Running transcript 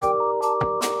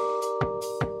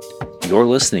You're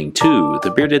listening to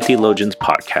the Bearded Theologians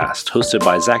podcast, hosted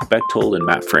by Zach Bechtold and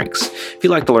Matt Franks. If you'd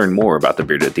like to learn more about the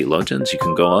Bearded Theologians, you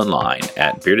can go online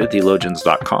at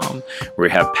beardedtheologians.com, where we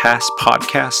have past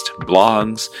podcasts,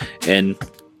 blogs, and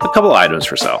a couple items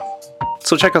for sale.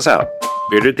 So check us out,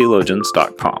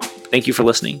 beardedtheologians.com. Thank you for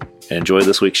listening, and enjoy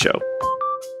this week's show.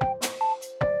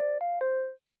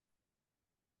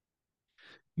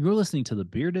 You're listening to the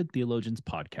Bearded Theologians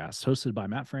podcast, hosted by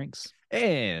Matt Franks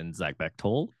and Zach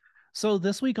Bechtold. So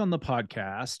this week on the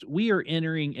podcast, we are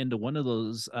entering into one of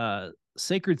those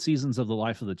sacred seasons of the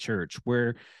life of the church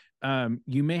where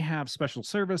you may have special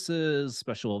services,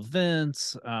 special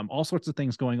events, all sorts of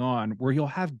things going on where you'll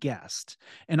have guests.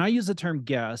 And I use the term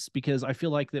guest because I feel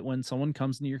like that when someone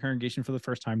comes into your congregation for the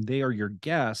first time, they are your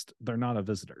guest. They're not a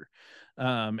visitor.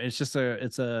 I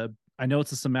know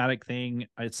it's a somatic thing.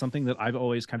 It's something that I've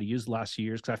always kind of used the last few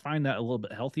years because I find that a little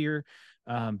bit healthier.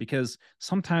 Because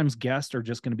sometimes guests are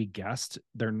just going to be guests.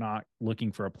 They're not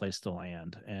looking for a place to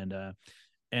land.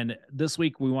 And this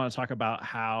week we want to talk about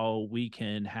how we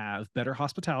can have better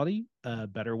hospitality,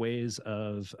 better ways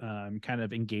of kind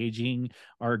of engaging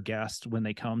our guests when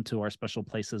they come to our special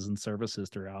places and services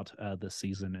throughout this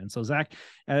season. And so, Zach,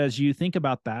 as you think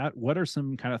about that, what are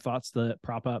some kind of thoughts that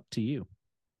prop up to you?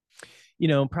 You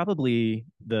know, probably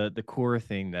the core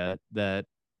thing that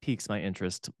piques my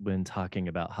interest when talking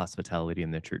about hospitality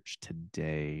in the church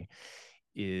today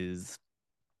is,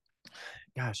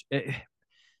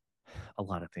 a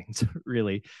lot of things,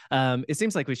 really. It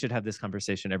seems like we should have this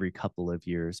conversation every couple of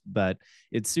years, but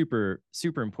it's super,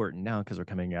 super important now because we're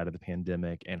coming out of the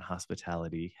pandemic and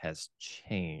hospitality has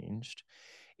changed.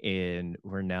 And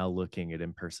we're now looking at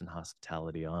in-person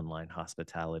hospitality, online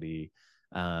hospitality,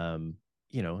 and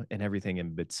everything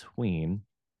in between.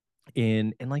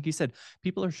 And like you said,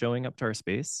 people are showing up to our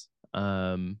space,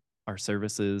 our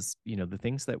services, the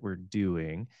things that we're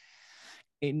doing,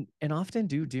 and often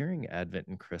do during Advent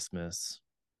and Christmas,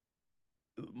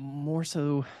 more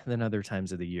so than other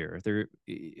times of the year.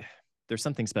 There's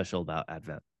something special about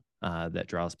Advent that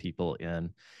draws people in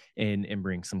and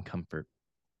brings some comfort.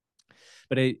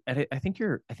 But I think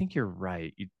you're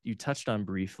right. You touched on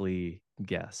briefly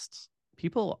guests.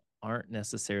 People aren't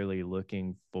necessarily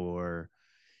looking for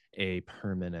a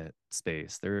permanent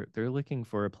space. They're looking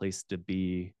for a place to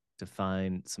be, to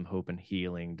find some hope and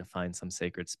healing, to find some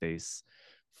sacred space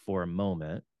for a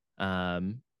moment,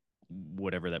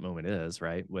 whatever that moment is,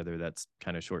 right? Whether that's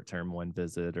kind of short term, one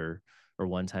visit or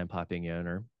one time popping in,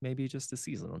 or maybe just a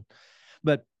season.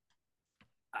 But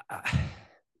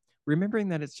remembering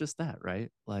that it's just that, right?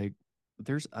 Like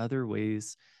there's other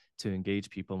ways to engage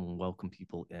people and welcome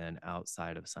people in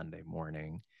outside of Sunday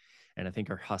morning. And I think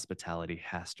our hospitality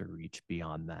has to reach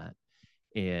beyond that.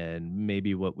 And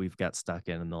maybe what we've got stuck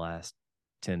in the last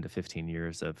 10 to 15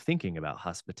 years of thinking about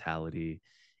hospitality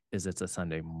is it's a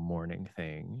Sunday morning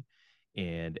thing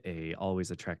and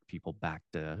always attract people back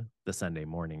to the Sunday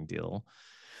morning deal,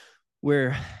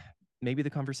 where maybe the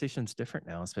conversation's different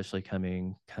now, especially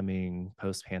coming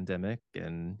post-pandemic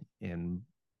and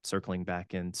circling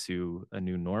back into a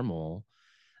new normal,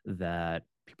 that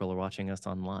people are watching us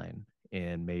online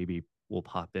and maybe will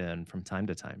pop in from time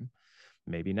to time,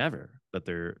 maybe never, but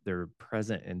they're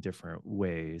present in different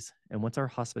ways. And what's our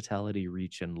hospitality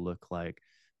reach and look like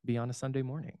beyond a Sunday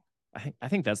morning? I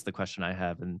think that's the question I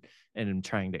have and I'm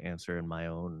trying to answer in my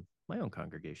own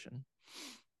congregation.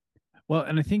 Well,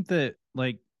 and I think that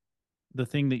like the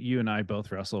thing that you and I both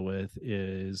wrestle with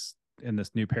is in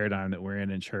this new paradigm that we're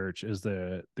in church is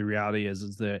the reality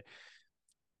is that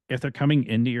if they're coming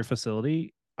into your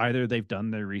facility, either they've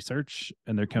done their research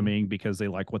and they're coming because they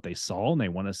like what they saw and they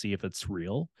want to see if it's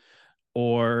real,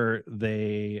 or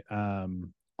they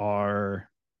are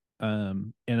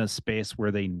in a space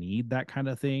where they need that kind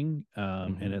of thing.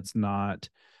 And it's not,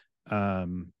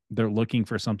 they're looking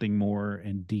for something more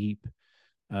and deep.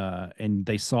 And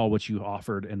they saw what you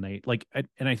offered and they like,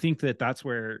 and I think that that's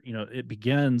where, it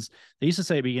begins. They used to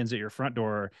say it begins at your front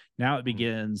door. Now it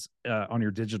begins on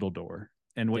your digital door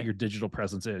and what your digital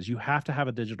presence is. You have to have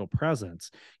a digital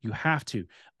presence. You have to.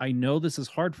 I know this is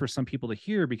hard for some people to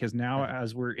hear because now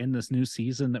as we're in this new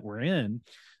season that we're in,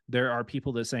 there are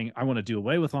people that saying, I want to do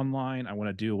away with online. I want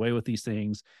to do away with these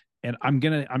things. And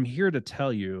I'm here to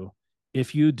tell you,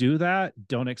 if you do that,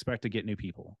 don't expect to get new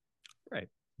people. Right.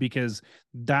 Because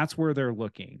that's where they're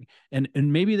looking. And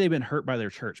maybe they've been hurt by their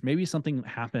church. Maybe something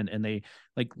happened and they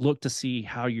like look to see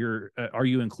how are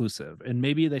you inclusive? And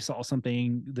maybe they saw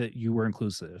something that you were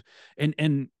inclusive. And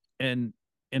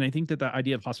I think that the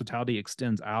idea of hospitality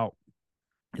extends out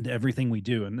into everything we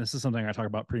do. And this is something I talk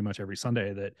about pretty much every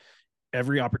Sunday, that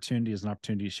every opportunity is an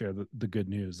opportunity to share the good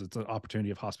news. It's an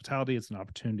opportunity of hospitality. It's an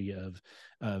opportunity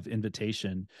of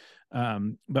invitation.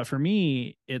 But for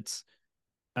me, it's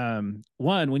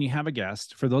one, when you have a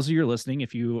guest, for those of you listening,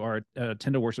 if you are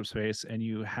attend a worship space and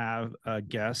you have a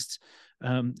guest,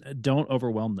 don't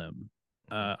overwhelm them.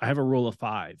 I have a rule of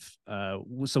 5.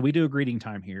 So we do a greeting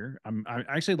time here. I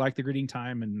actually like the greeting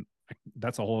time, and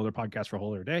that's a whole other podcast for a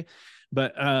whole other day.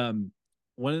 But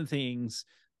one of the things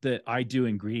that I do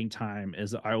in greeting time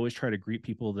is that I always try to greet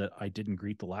people that I didn't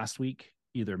greet the last week,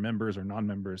 either members or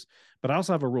non-members. But I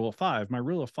also have a rule of 5. My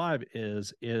rule of 5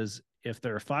 is if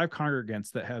there are 5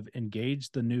 congregants that have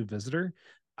engaged the new visitor,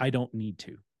 I don't need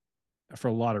to, for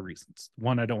a lot of reasons.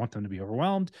 One, I don't want them to be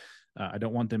overwhelmed. I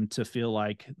don't want them to feel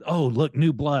like, oh, look,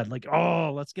 new blood. Like,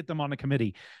 oh, let's get them on a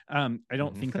committee. I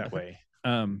don't think that way.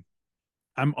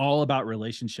 I'm all about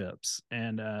relationships,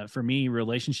 and for me,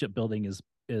 relationship building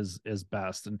is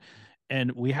best.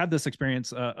 And we had this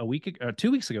experience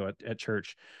 2 weeks ago at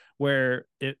church, where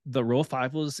the rule of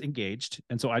 5 was engaged,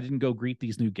 and so I didn't go greet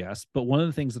these new guests. But one of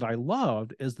the things that I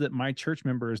loved is that my church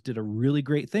members did a really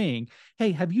great thing.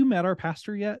 Hey, have you met our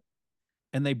pastor yet?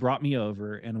 And they brought me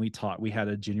over and we taught. We had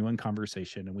a genuine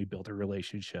conversation and we built a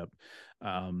relationship.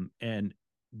 And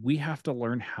we have to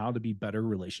learn how to be better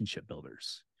relationship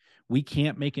builders. We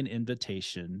can't make an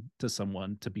invitation to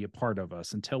someone to be a part of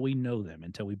us until we know them,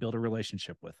 until we build a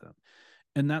relationship with them.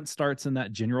 And that starts in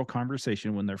that general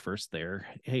conversation when they're first there.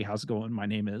 Hey, how's it going? My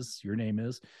name is, your name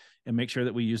is, and make sure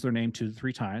that we use their name 2 to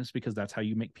 3 times, because that's how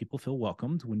you make people feel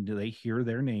welcomed, when they hear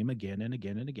their name again and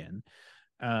again and again.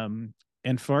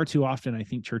 And far too often, I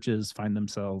think churches find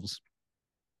themselves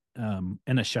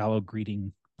in a shallow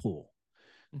greeting pool,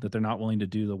 that they're not willing to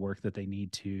do the work that they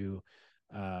need to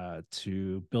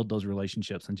build those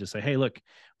relationships and just say, hey, look,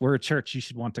 we're a church, you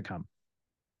should want to come.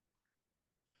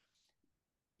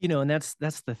 And that's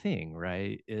the thing,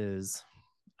 right? Is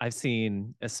I've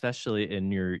seen, especially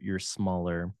in your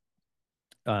smaller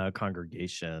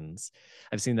congregations,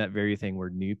 I've seen that very thing where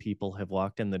new people have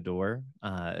walked in the door,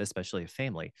 especially a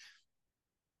family.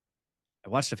 I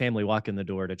watched a family walk in the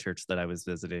door at a church that I was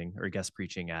visiting or guest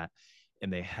preaching at,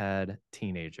 and they had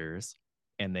teenagers,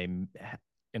 and they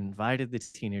invited the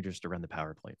teenagers to run the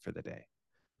PowerPoint for the day.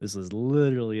 This was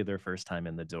literally their first time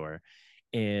in the door.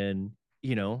 And,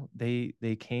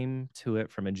 they came to it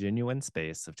from a genuine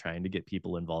space of trying to get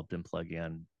people involved and plug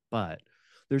in. But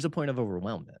there's a point of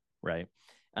overwhelmment, right?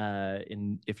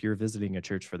 And if you're visiting a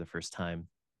church for the first time,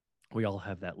 we all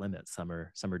have that limit. Some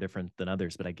are different than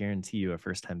others, but I guarantee you a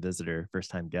first-time visitor,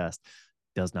 first-time guest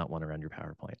does not want to run your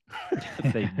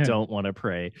PowerPoint. They don't want to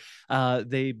pray.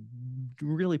 They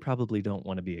really probably don't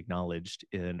want to be acknowledged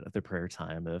in the prayer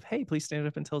time of, hey, please stand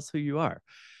up and tell us who you are.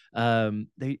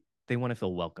 They want to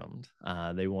feel welcomed.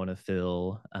 They want to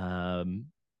feel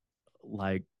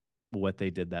like what they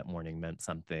did that morning meant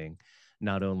something,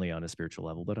 not only on a spiritual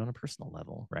level, but on a personal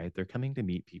level, right? They're coming to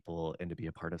meet people and to be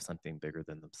a part of something bigger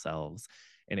than themselves.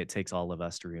 And it takes all of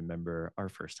us to remember our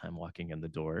first time walking in the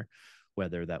door,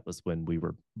 whether that was when we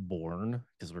were born,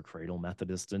 because we're cradle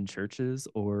Methodist in churches,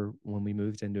 or when we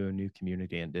moved into a new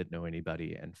community and didn't know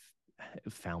anybody and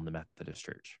found the Methodist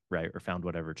church, right? Or found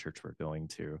whatever church we're going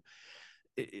to.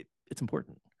 It's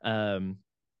important.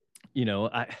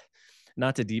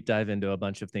 Not to deep dive into a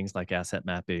bunch of things like asset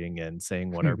mapping and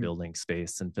saying what our building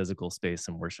space and physical space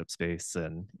and worship space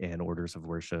and orders of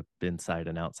worship inside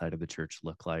and outside of the church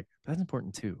look like. That's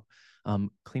important too.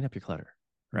 Clean up your clutter,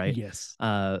 right? Yes.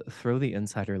 Throw the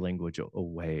insider language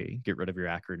away. Get rid of your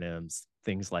acronyms,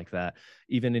 things like that.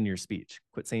 Even in your speech,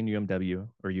 quit saying UMW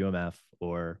or UMF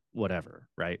or whatever,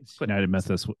 right? United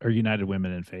Methodist or United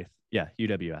Women in Faith. Yeah,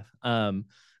 UWF.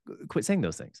 Quit saying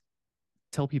those things.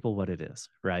 Tell people what it is,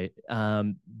 right?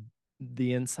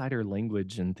 The insider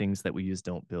language and things that we use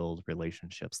don't build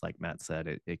relationships. Like Matt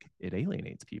said, it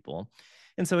alienates people.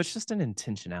 And so it's just an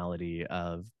intentionality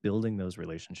of building those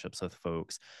relationships with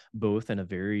folks, both in a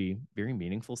very, very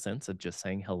meaningful sense of just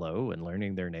saying hello and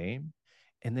learning their name,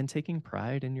 and then taking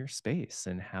pride in your space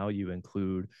and how you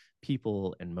include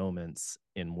people and moments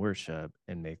in worship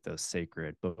and make those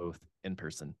sacred, both in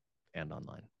person and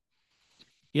online.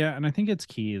 Yeah, and I think it's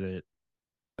key that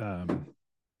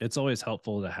it's always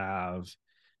helpful to have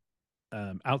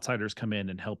outsiders come in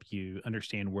and help you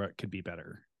understand where it could be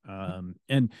better.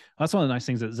 And that's one of the nice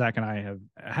things that Zach and I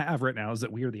have right now is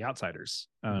that we are the outsiders.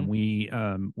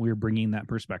 We're bringing that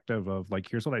perspective of like,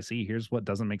 here's what I see, here's what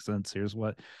doesn't make sense, here's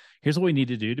what we need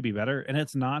to do to be better. And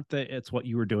it's not that it's what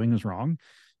you were doing is wrong.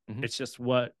 It's just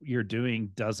what you're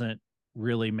doing doesn't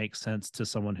really make sense to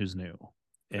someone who's new.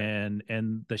 And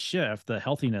the shift, the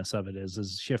healthiness of it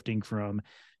is shifting from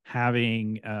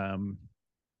having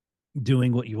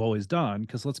doing what you've always done.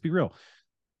 Because let's be real,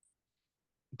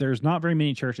 there's not very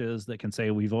many churches that can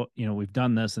say we've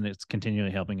done this and it's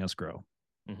continually helping us grow.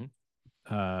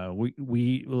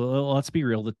 Let's be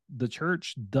real, the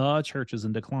church is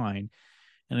in decline,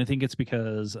 and I think it's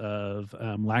because of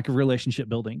lack of relationship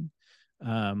building,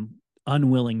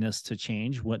 unwillingness to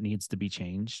change what needs to be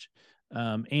changed,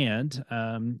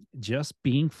 and just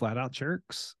being flat out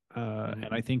jerks. And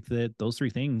I think that those three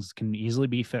things can easily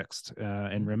be fixed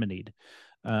and remedied.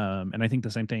 And I think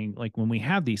the same thing, like when we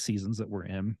have these seasons that we're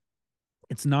in,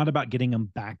 it's not about getting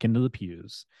them back into the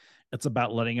pews. It's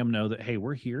about letting them know that, hey,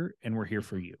 we're here and we're here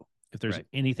for you. If there's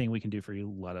anything we can do for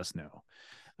you, let us know.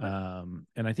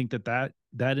 And I think that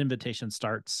invitation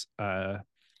starts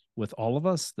with all of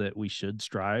us, that we should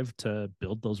strive to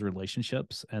build those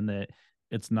relationships, and that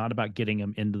it's not about getting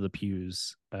them into the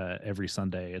pews every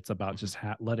Sunday. It's about just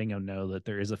letting them know that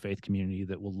there is a faith community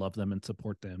that will love them and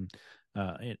support them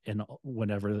in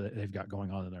whatever they've got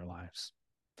going on in their lives.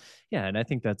 Yeah, and I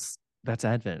think that's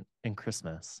Advent and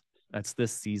Christmas. That's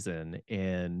this season.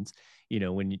 And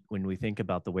when we think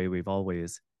about the way we've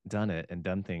always done it and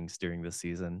done things during this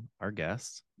season, our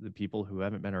guests, the people who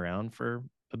haven't been around for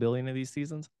a billion of these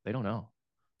seasons, they don't know.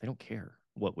 They don't care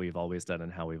what we've always done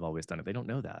and how we've always done it. They don't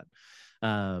know that.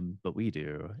 But we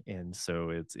do. And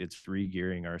so it's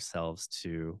re-gearing ourselves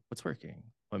to what's working,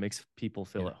 what makes people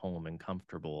feel at home and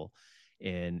comfortable,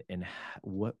 and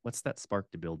what's that spark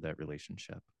to build that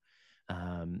relationship.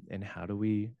 And how do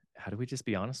we just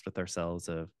be honest with ourselves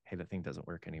of, hey, that thing doesn't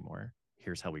work anymore.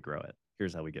 Here's how we grow it.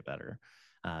 Here's how we get better.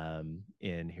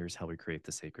 And here's how we create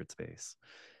the sacred space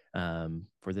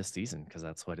for this season, because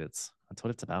that's what it's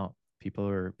about. People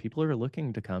are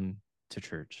looking to come to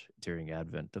church during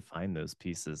Advent to find those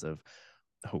pieces of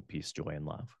hope, peace, joy, and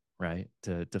love, right?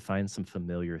 To find some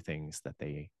familiar things that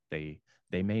they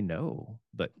may know,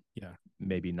 but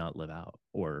maybe not live out,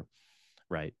 or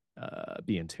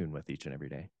be in tune with each and every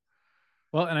day.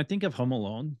 Well, and I think of Home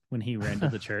Alone, when he ran to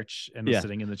the church and was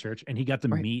sitting in the church, and he got to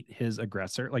meet his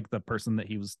aggressor, like the person that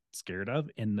he was scared of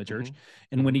in the church.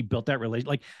 And when he built that relation,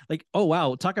 like, oh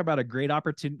wow, talk about a great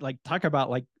opportunity, like talk about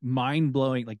like mind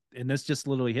blowing, like, and this just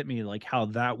literally hit me, like how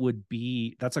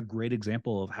that's a great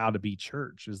example of how to be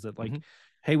church, is that like,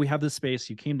 hey, we have this space,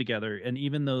 you came together, and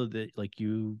even though that like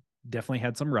you definitely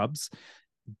had some rubs,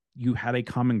 you had a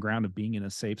common ground of being in a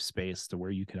safe space to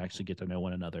where you could actually get to know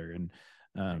one another. And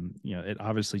it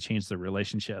obviously changed the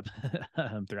relationship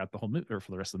throughout the whole movie, or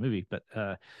for the rest of the movie. But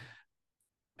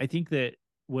I think that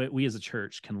what we as a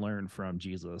church can learn from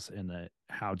Jesus, and that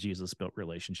how Jesus built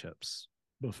relationships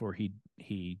before he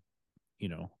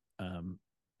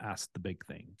asked the big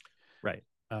thing. Right.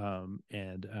 I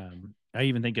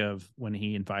even think of when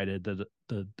he invited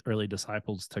the early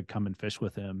disciples to come and fish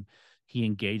with him, he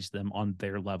engaged them on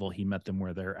their level. He met them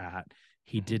where they're at.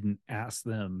 He didn't ask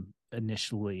them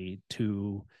initially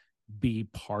to be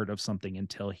part of something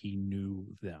until he knew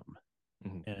them.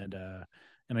 And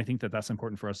I think that that's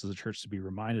important for us as a church to be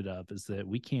reminded of, is that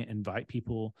we can't invite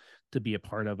people to be a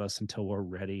part of us until we're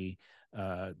ready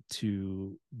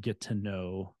to get to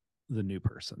know the new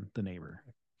person, the neighbor.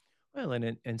 Well,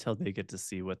 and until they get to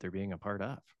see what they're being a part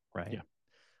of, right? Yeah.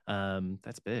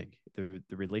 That's big. The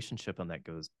relationship on that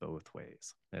goes both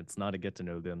ways. It's not a get to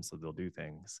know them so they'll do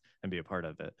things and be a part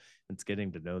of it. It's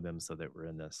getting to know them so that we're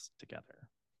in this together.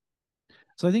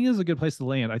 So I think this is a good place to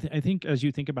land. I think as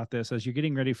you think about this, as you're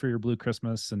getting ready for your Blue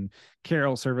Christmas and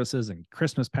carol services and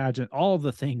Christmas pageant, all of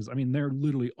the things, I mean, they're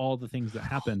literally all the things that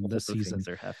happen this season. Things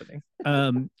are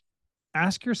happening.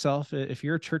 Ask yourself, if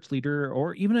you're a church leader,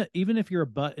 or even if you're a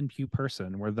butt and pew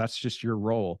person where that's just your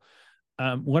role,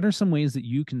 what are some ways that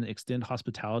you can extend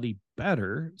hospitality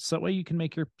better, so that way you can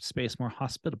make your space more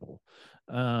hospitable?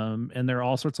 And there are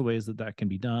all sorts of ways that can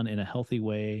be done in a healthy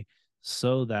way,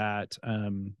 so that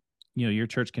your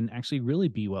church can actually really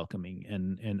be welcoming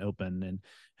and open.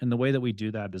 And the way that we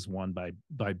do that is one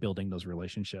by building those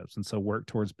relationships. And so work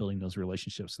towards building those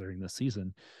relationships during this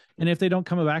season. And if they don't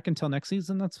come back until next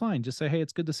season, that's fine. Just say, hey,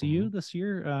 it's good to see you this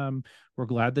year. We're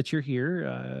glad that you're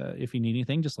here. If you need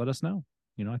anything, just let us know.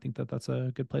 I think that's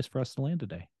a good place for us to land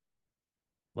today.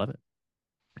 Love it.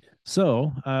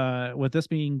 So with this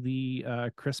being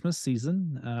the Christmas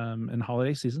season and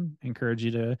holiday season, I encourage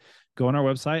you to go on our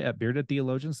website at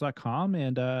beardedtheologians.com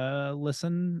and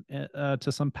listen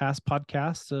to some past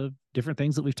podcasts of different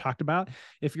things that we've talked about.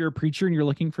 If you're a preacher and you're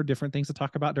looking for different things to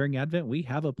talk about during Advent, we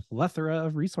have a plethora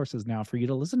of resources now for you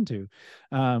to listen to.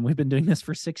 We've been doing this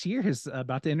for 6 years,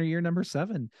 about to enter year number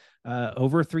 7,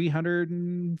 over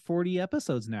 340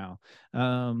 episodes now.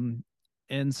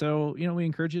 And so, we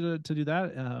encourage you to do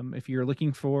that. If you're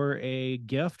looking for a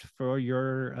gift for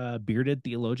your bearded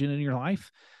theologian in your life,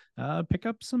 pick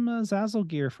up some Zazzle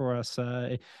gear for us.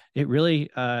 It really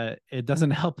it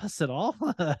doesn't help us at all.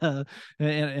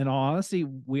 in all honesty,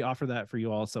 we offer that for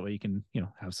you all so you can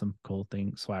have some cool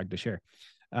swag to share.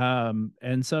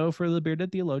 And so for the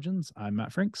Bearded Theologians, I'm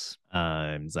Matt Franks.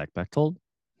 I'm Zach Bechtold.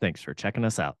 Thanks for checking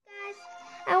us out. Guys,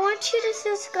 I want you to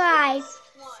subscribe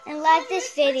and like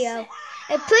this video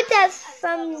and push that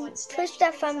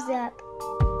thumbs up.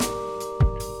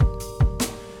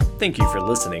 Thank you for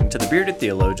listening to the Bearded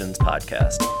Theologians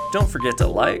podcast. Don't forget to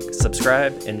like,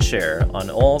 subscribe, and share on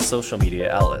all social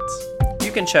media outlets.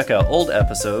 You can check out old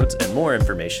episodes and more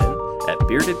information at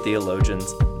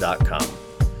beardedtheologians.com.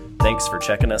 Thanks for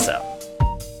checking us out.